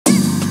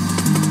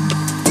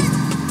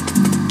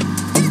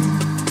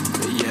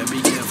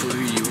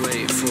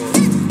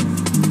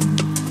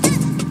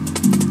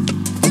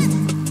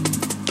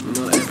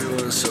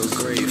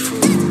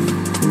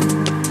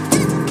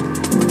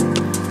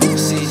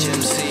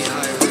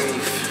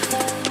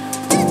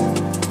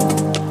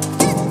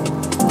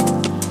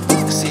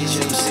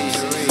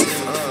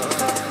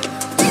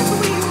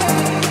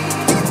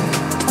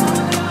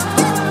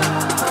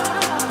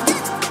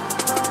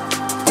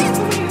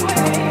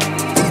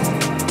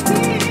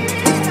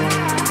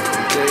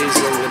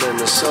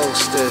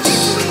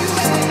solstice.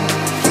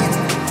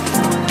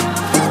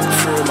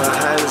 Through my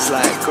hands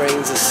like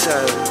grains of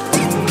sand.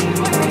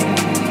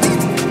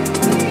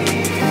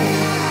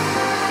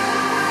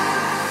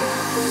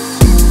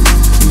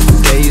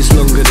 Days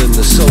longer than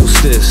the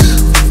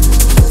solstice,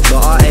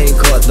 but I ain't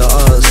got the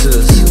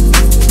answers.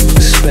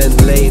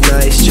 Spent late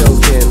nights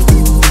joking.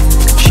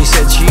 She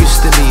said she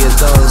used to be a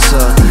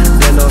dancer.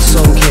 Then our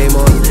song came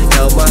on,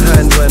 held my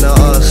hand when I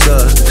asked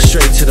her.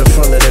 Straight to the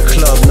front of the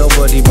club,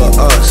 nobody but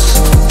us.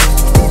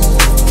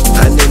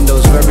 And in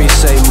those very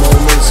same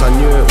moments I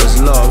knew it was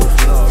love.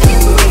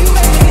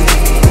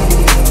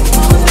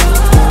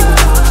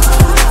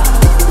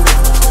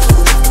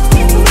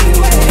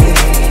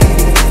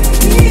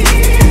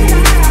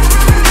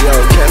 Yo,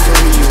 careful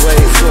who you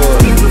wait for.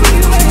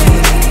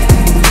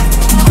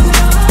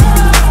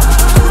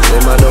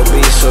 They might not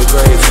be so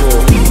grateful.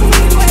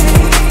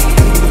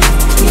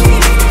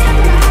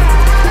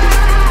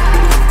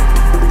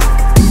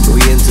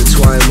 We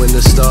intertwine when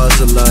the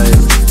stars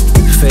align.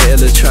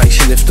 Fatal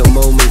attraction if the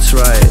moment's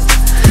right.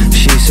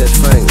 She said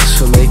thanks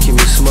for making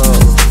me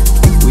smile.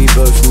 We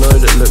both know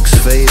that looks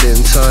fade in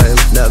time.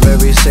 That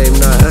very same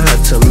night I had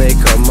to make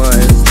her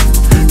mine.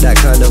 That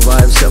kind of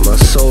vibe set my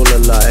soul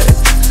alight.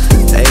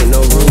 Ain't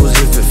no rules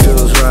if it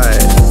feels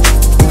right.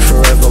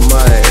 Forever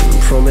mine,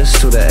 promise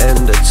till the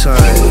end of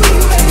time.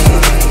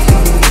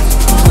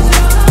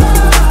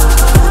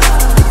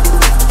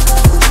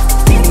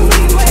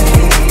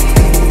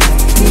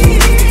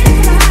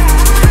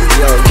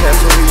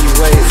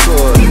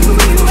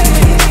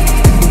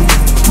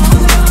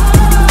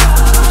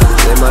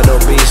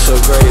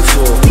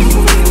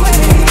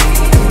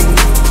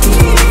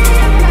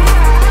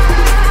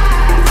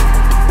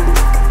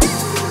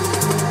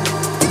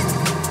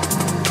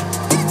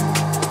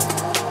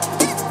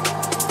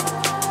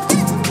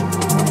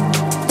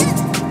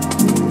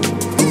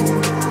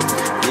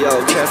 Yo,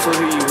 careful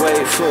who you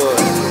wait for.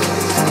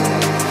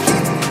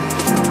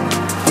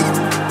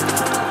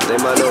 They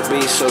might not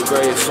be so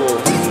grateful.